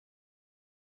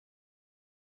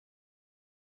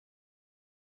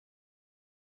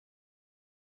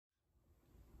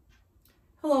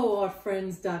Hello art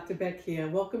friends, Dr. Beck here.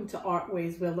 Welcome to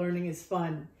Artwazze, where learning is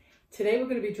fun. Today we're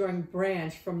going to be drawing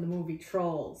Branch from the movie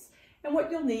Trolls. And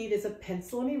what you'll need is a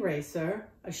pencil and eraser,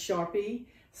 a Sharpie,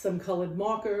 some colored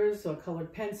markers or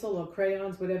colored pencil or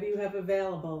crayons, whatever you have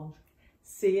available.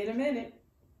 See you in a minute.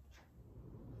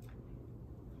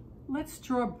 Let's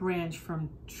draw Branch from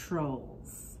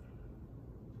Trolls.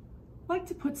 I like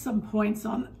to put some points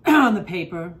on the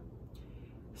paper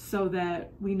so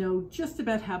that we know just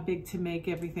about how big to make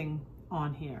everything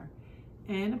on here.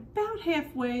 And about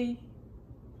halfway,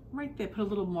 right there, put a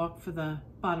little mark for the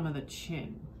bottom of the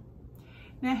chin.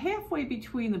 Now halfway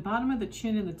between the bottom of the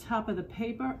chin and the top of the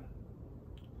paper,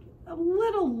 a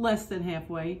little less than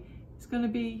halfway, is going to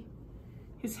be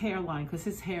his hairline, because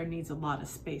his hair needs a lot of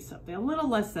space up there, a little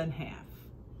less than half.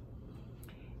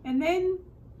 And then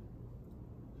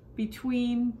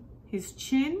between his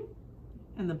chin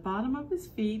and the bottom of his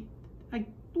feet, a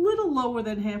little lower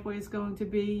than halfway, is going to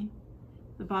be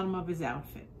the bottom of his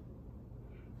outfit.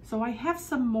 So I have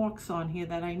some marks on here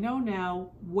that I know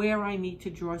now where I need to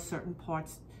draw certain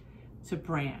parts to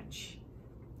Branch.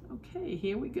 Okay,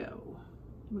 here we go.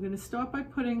 We're going to start by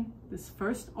putting this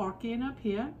first arc in up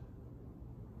here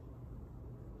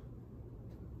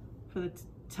for the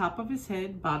top of his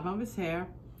head, bottom of his hair.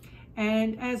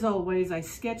 And as always, I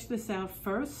sketch this out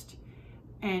first.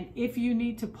 And if you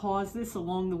need to pause this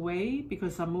along the way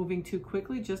because I'm moving too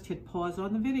quickly, just hit pause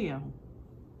on the video.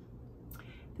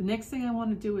 The next thing I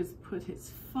want to do is put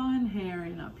his fun hair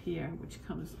in up here, which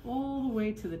comes all the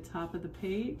way to the top of the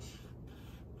page.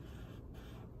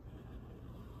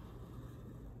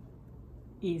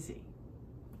 Easy.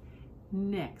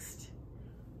 Next,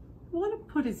 I want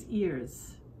to put his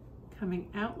ears coming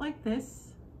out like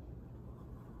this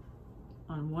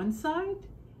on one side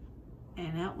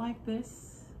and out like this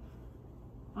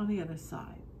on the other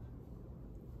side.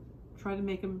 Try to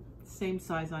make them the same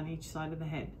size on each side of the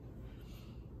head.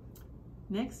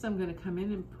 Next, I'm going to come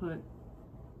in and put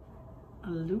a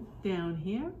loop down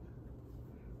here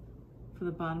for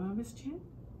the bottom of his chin.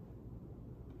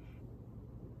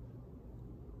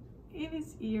 In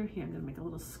his ear here, I'm going to make a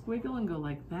little squiggle and go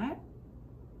like that.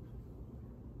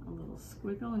 A little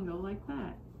squiggle and go like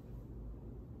that.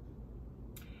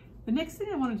 The next thing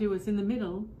I want to do is in the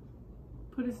middle,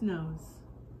 put his nose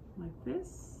like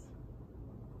this.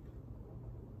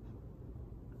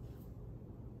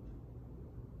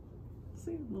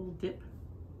 See, a little dip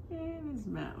in his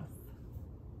mouth.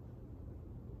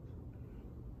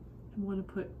 I want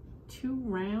to put two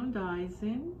round eyes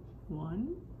in.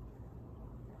 1,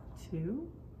 2,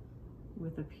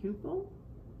 with a pupil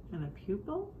and a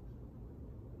pupil.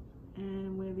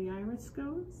 And where the iris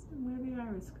goes and where the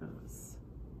iris goes.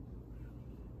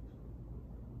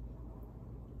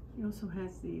 He also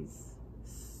has these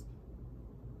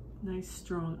nice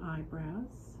strong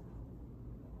eyebrows.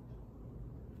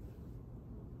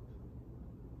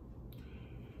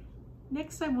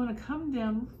 Next, I want to come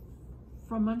down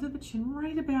from under the chin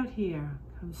right about here.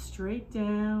 Come straight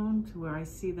down to where I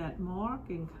see that mark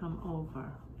and come over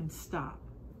and stop.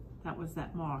 That was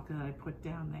that mark that I put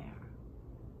down there.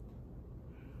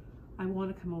 I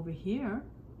want to come over here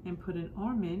and put an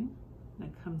arm in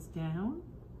that comes down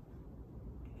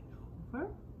and over.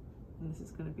 And this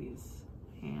is going to be his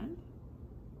hand.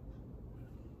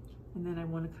 And then I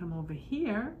want to come over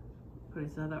here, put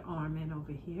his other arm in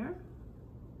over here.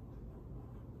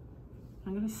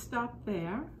 I'm going to stop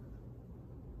there.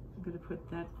 I'm going to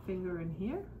put that finger in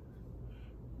here.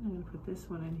 I'm going to put this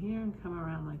one in here and come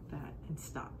around like that and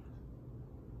stop.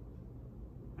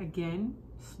 Again,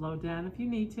 slow down if you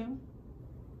need to.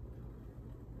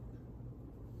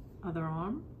 Other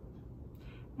arm.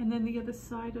 And then the other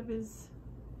side of his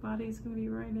body is going to be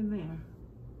right in there.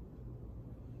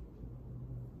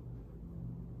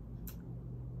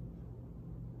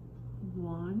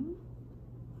 One,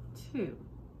 two.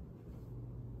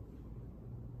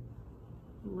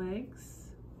 Legs.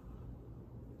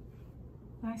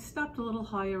 And I stopped a little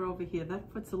higher over here.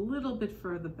 That puts a little bit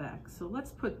further back. So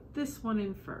let's put this one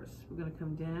in first. We're going to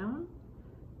come down,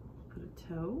 put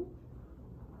a toe,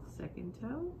 second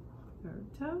toe, third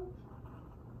toe,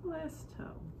 last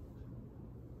toe.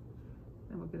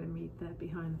 Then we're going to meet that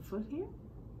behind the foot here.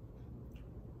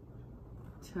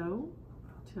 Toe,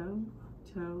 toe,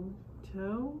 toe,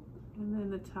 toe, and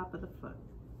then the top of the foot.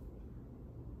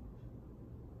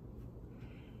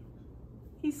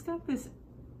 He's got this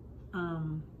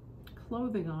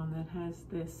clothing on that has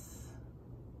this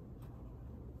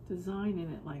design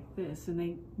in it like this, and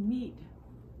they meet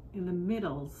in the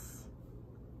middles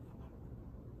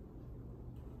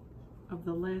of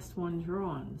the last one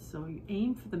drawn. So you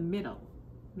aim for the middle,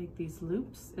 make these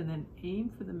loops, and then aim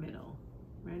for the middle.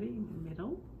 Ready?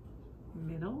 Middle,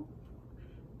 middle,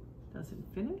 doesn't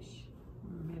finish,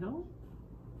 middle,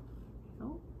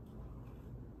 middle,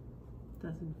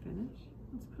 doesn't finish.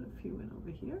 Let's put a few in over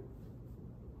here.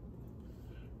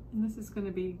 And this is going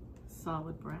to be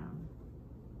solid brown.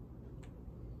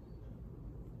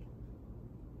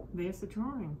 There's the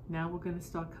drawing. Now we're going to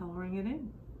start coloring it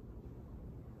in.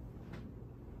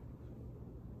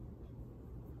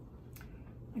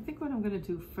 I think what I'm going to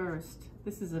do first,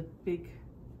 this is a big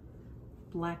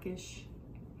blackish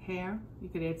hair. You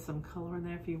could add some color in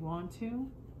there if you want to.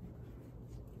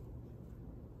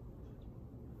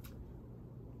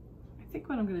 I think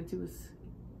what I'm going to do is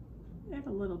add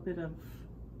a little bit of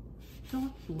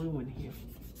dark blue in here,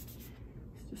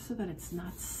 just so that it's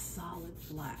not solid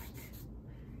black.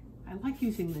 I like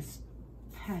using this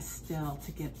pastel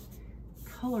to get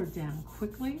color down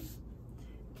quickly.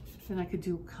 Then I could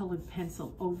do colored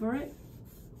pencil over it.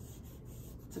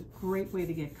 It's a great way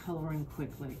to get coloring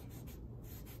quickly.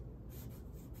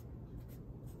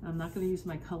 I'm not going to use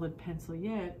my colored pencil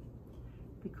yet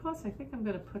because I think I'm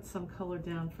going to put some color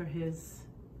down for his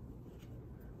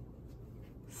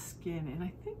skin. And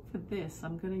I think for this,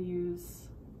 I'm going to use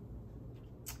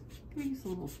a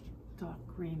little dark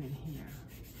green in here,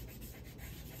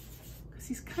 because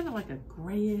he's kind of like a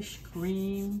grayish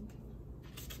green.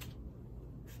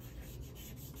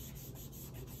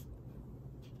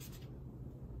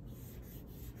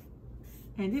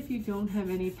 And if you don't have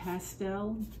any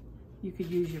pastel, you could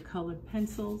use your colored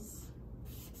pencils.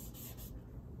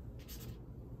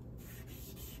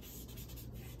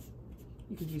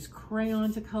 You could use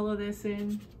crayon to color this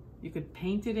in. You could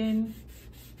paint it in.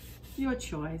 Your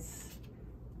choice.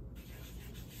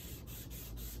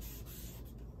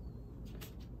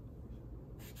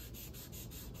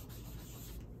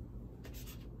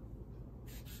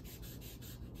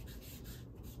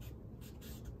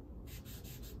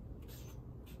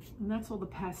 And that's all the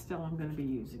pastel I'm going to be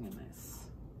using in this.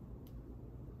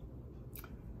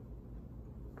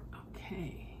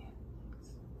 Okay,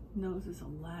 nose is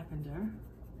a lavender.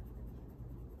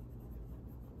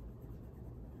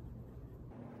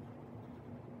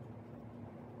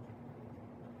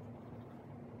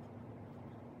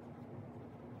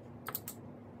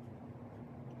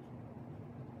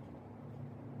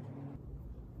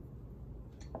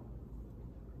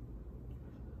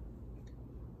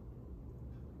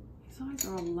 His eyes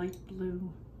are a light blue.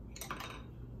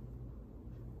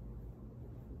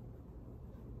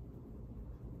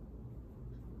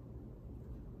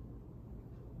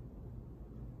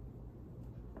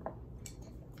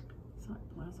 Side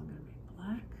blouse, I'm going to make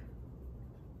black.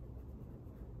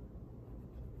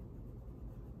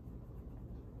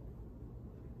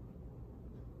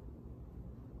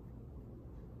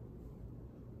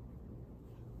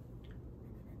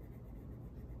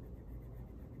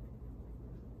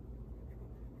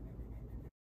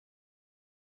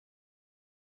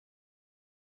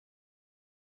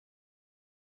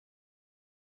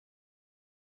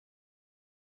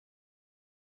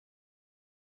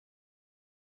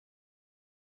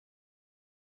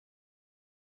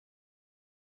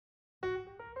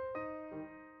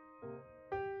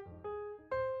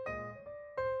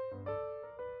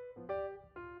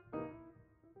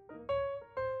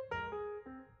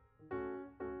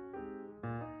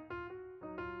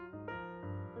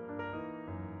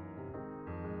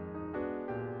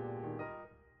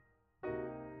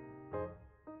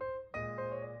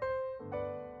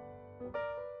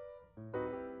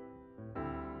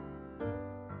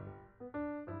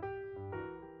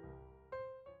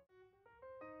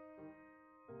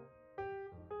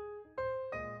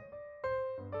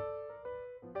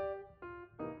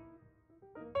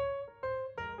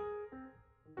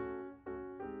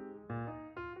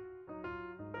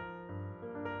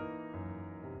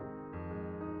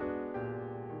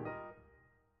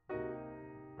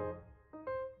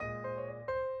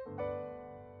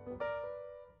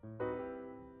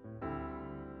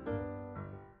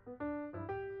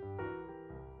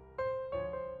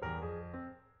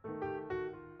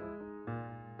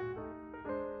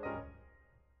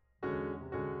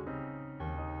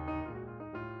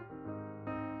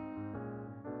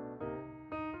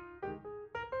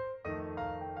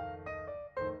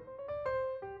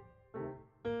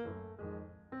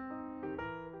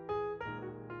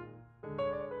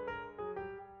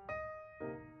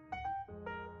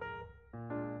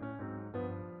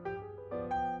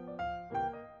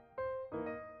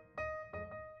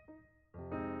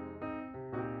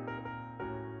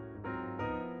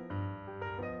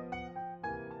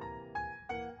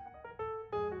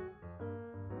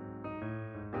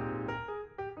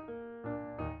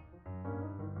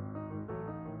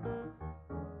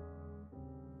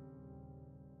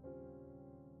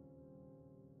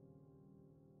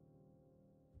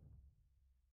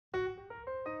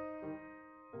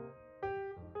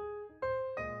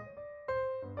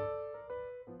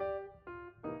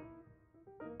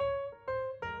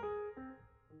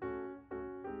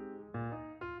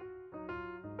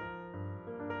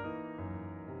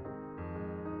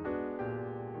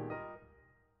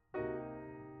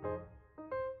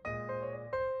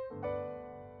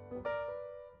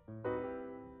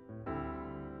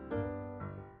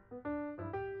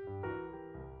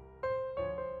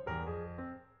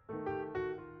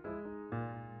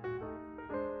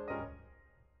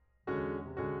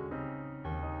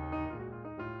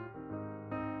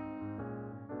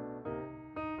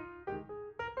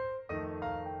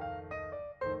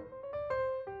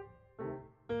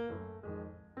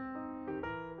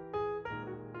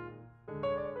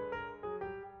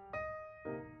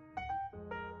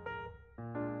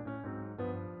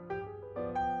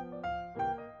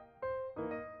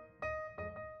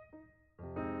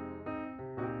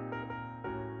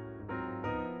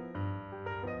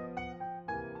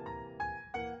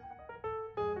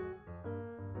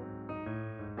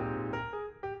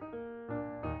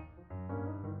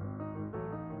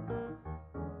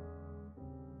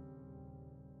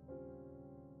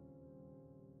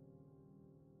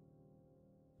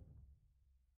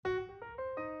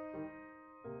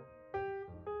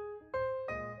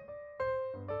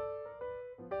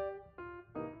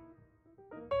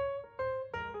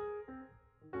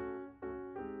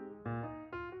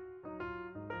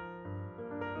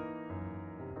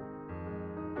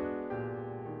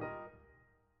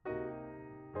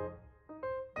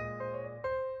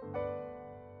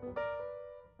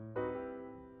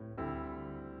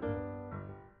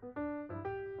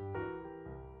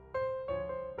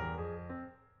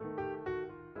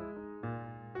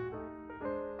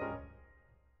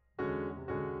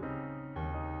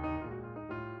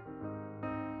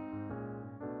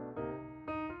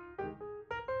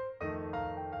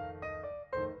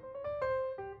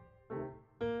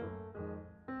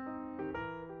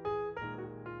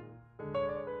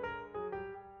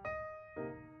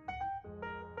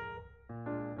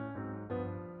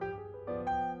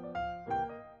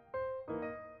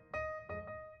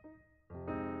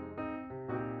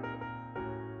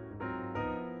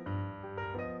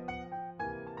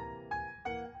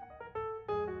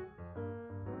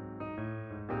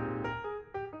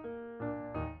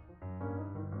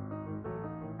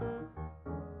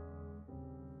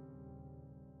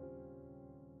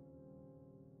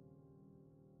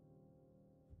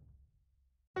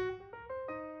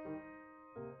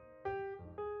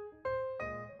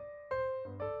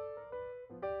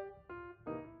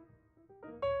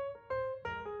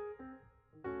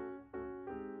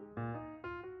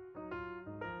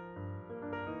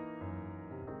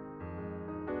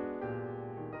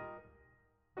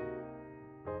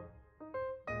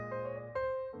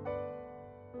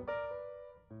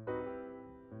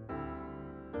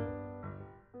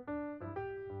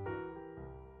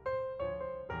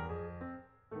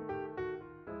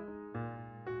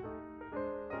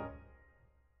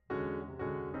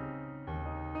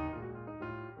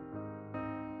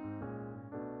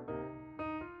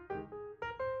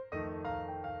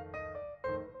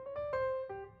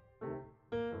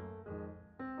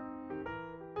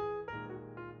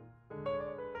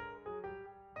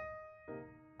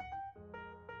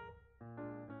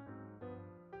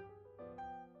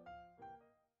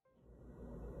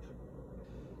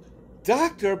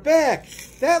 Dr. Beck,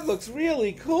 that looks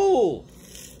really cool.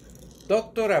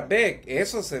 Doctora Beck,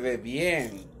 eso se ve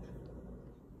bien.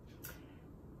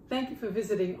 Thank you for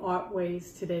visiting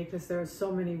Artwazze today, because there are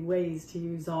so many ways to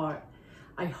use art.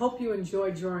 I hope you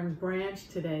enjoyed drawing branch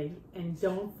today, and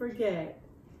don't forget,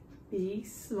 be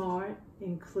smart,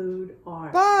 include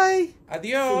art. Bye.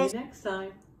 Adios. See you next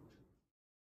time.